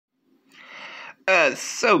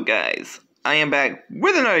So guys, I am back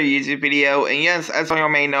with another YouTube video, and yes, as some of you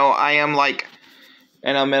may know, I am like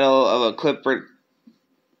in the middle of a clip for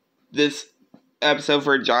this episode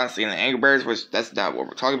for John Cena and the Angry Birds, which that's not what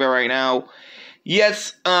we're talking about right now.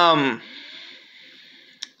 Yes, as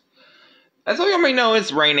some of you may know,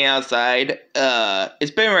 it's raining outside.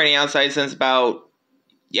 It's been raining outside since about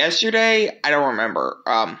yesterday. I don't remember.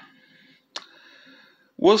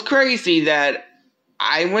 Was crazy that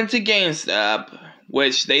I went to Gamestop,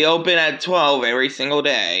 which they open at 12 every single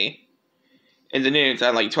day in the noon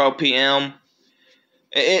at like 12 p.m.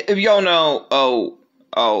 If y'all know,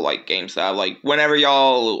 like GameStop, like whenever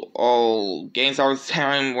all GameStop's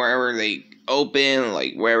time, wherever they open,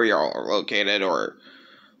 like wherever y'all are located or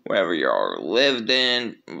wherever y'all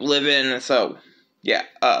living. So, yeah,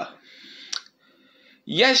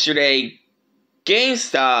 yesterday,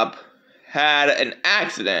 GameStop had an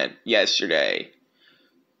accident yesterday.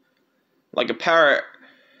 Like a power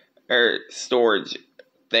or storage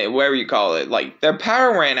thing, whatever you call it. Like their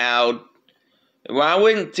power ran out. When I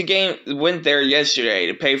went there yesterday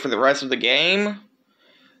to pay for the rest of the game,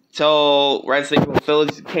 till Resident Evil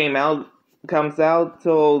Village comes out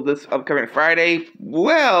till this upcoming Friday.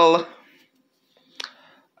 Well,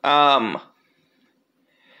 the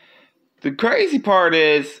crazy part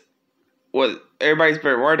is what everybody's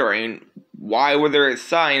been wondering: why was there a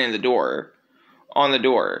sign on the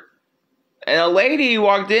door? And a lady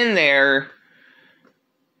walked in there,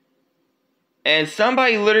 and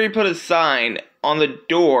somebody literally put a sign on the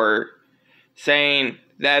door saying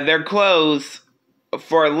that they're closed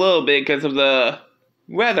for a little bit because of the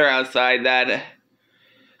weather outside that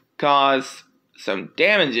caused some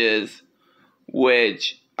damages,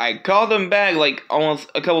 which I called them back like almost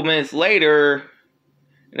a couple minutes later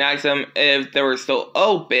and asked them if they were still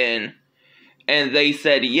open, and they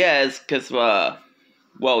said yes because,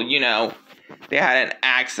 well, you know, they had an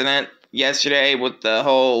accident yesterday with the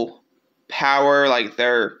whole power, like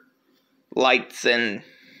their lights and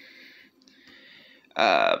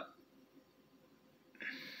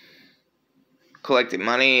collecting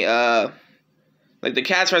money, like the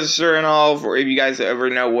cash register and all. For if you guys ever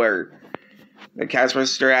know where the cash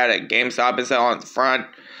register at GameStop is on the front.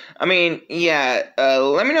 I mean, yeah,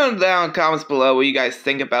 let me know down in the comments below what you guys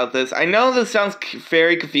think about this. I know this sounds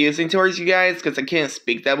very confusing towards you guys because I can't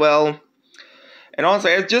speak that well. And also,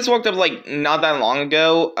 I just woke up, like, not that long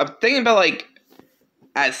ago. I'm thinking about, like,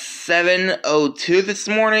 at 7:02 this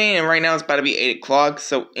morning, and right now it's about to be 8 o'clock.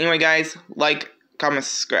 So, anyway, guys, like, comment,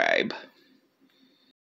 subscribe.